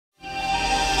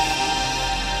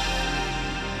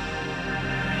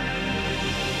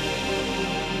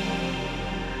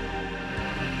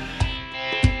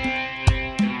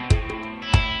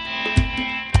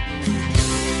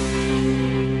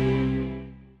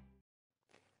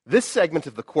This segment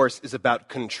of the course is about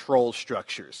control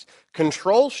structures.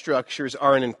 Control structures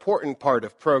are an important part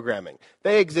of programming.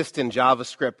 They exist in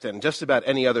JavaScript and just about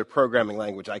any other programming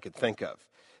language I could think of.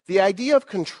 The idea of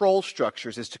control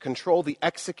structures is to control the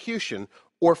execution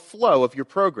or flow of your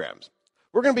programs.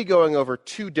 We're going to be going over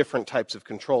two different types of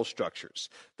control structures.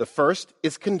 The first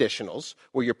is conditionals,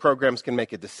 where your programs can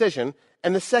make a decision,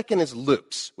 and the second is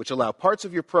loops, which allow parts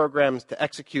of your programs to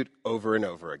execute over and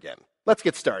over again. Let's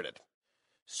get started.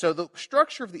 So the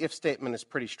structure of the if statement is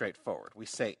pretty straightforward. We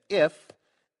say if,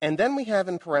 and then we have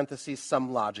in parentheses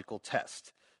some logical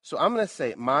test. So I'm going to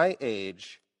say my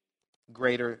age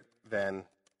greater than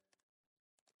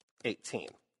 18.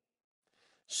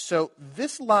 So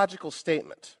this logical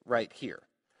statement right here,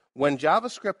 when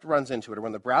JavaScript runs into it, or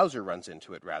when the browser runs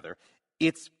into it, rather,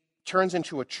 it turns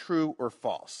into a true or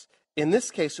false. In this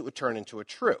case, it would turn into a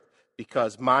true,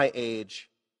 because my age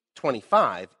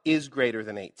 25 is greater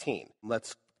than 18.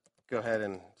 Let's go ahead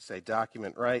and say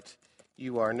document right.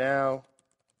 You are now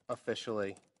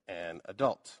officially an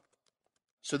adult.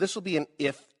 So this will be an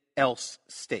if-else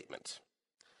statement.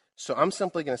 So I'm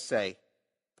simply going to say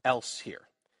else here.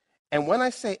 And when I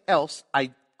say else,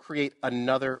 I create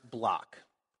another block.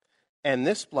 And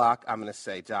this block, I'm going to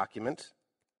say document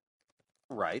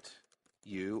right.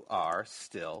 You are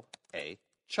still a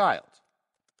child.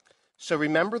 So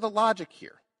remember the logic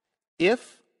here.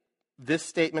 If this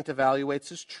statement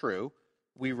evaluates as true,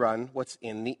 we run what's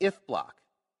in the if block.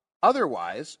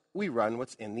 Otherwise, we run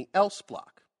what's in the else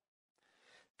block.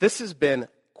 This has been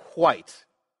quite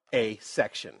a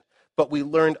section, but we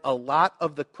learned a lot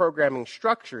of the programming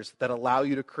structures that allow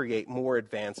you to create more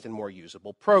advanced and more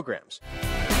usable programs.